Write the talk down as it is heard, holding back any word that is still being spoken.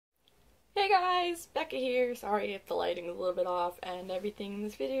guys, Becca here. Sorry if the lighting is a little bit off and everything in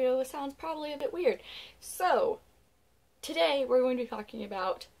this video sounds probably a bit weird. So, today we're going to be talking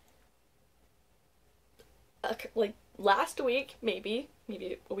about, like, last week, maybe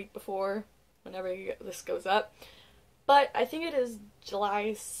a week before, whenever this goes up. But I think it is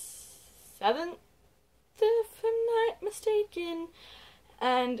July 7th, if I'm not mistaken.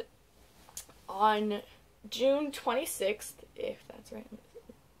 And on June 26th, if that's right.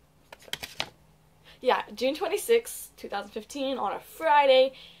 Yeah, June 26th, 2015, on a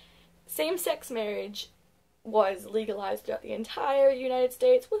Friday, same-sex marriage was legalized throughout the entire United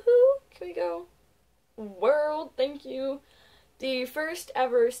States. Woohoo! Can we go? World, thank you. The first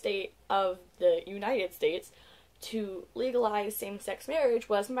ever state of the United States to legalize same-sex marriage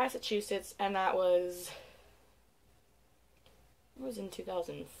was Massachusetts, and that was... It was in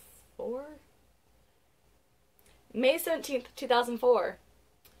 2004? May 17th, 2004.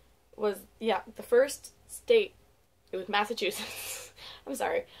 Was, yeah, the first state. It was Massachusetts. I'm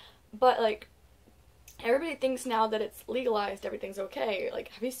sorry. But, like, everybody thinks now that it's legalized, everything's okay. Like,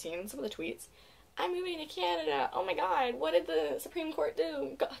 have you seen some of the tweets? I'm moving to Canada. Oh my god, what did the Supreme Court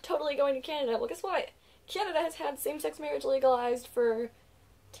do? Totally going to Canada. Well, guess what? Canada has had same-sex marriage legalized for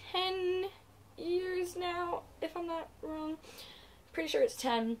 10 years now, if I'm not wrong. Pretty sure it's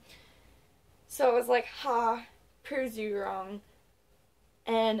 10. So I was like, ha, proves you wrong.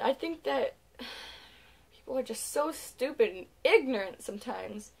 And I think that people are just so stupid and ignorant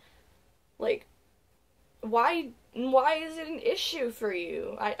sometimes. Like, why is it an issue for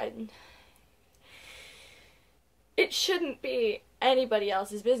you? It shouldn't be anybody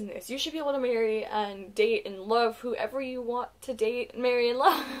else's business. You should be able to marry and date and love whoever you want to date, marry, and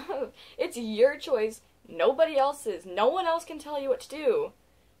love. It's your choice, nobody else's. No one else can tell you what to do.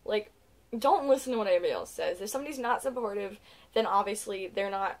 Like, don't listen to what anybody else says. If somebody's not supportive, then obviously they're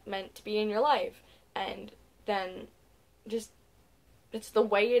not meant to be in your life. And then just, it's the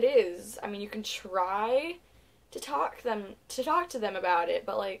way it is. I mean, you can try to talk to them about it,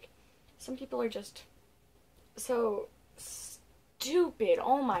 but like, some people are just so stupid.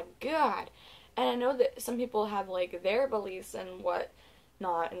 Oh my god. And I know that some people have like their beliefs and what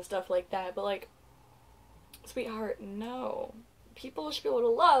not and stuff like that, but like, sweetheart, no. People should be able to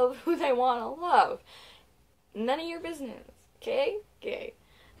love who they want to love. None of your business. Okay? Okay.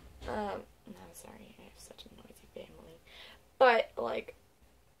 I'm sorry. I have such a noisy family. But, like,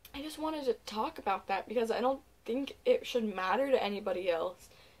 I just wanted to talk about that because I don't think it should matter to anybody else.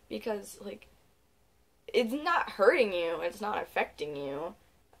 Because, like, it's not hurting you. It's not affecting you.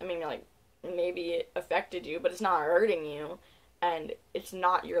 I mean, like, maybe it affected you, but it's not hurting you. And it's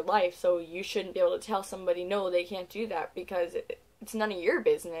not your life, so you shouldn't be able to tell somebody, no, they can't do that, because it's none of your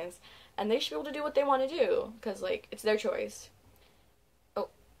business, and they should be able to do what they want to do, because, like, it's their choice. Oh,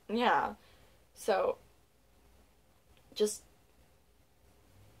 yeah. So, just,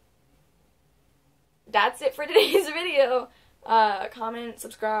 that's it for today's video. Comment,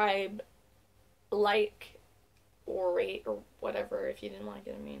 subscribe, like, or rate, or whatever, if you didn't like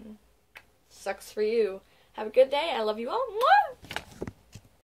it. I mean, sucks for you. Have a good day. I love you all. Mwah!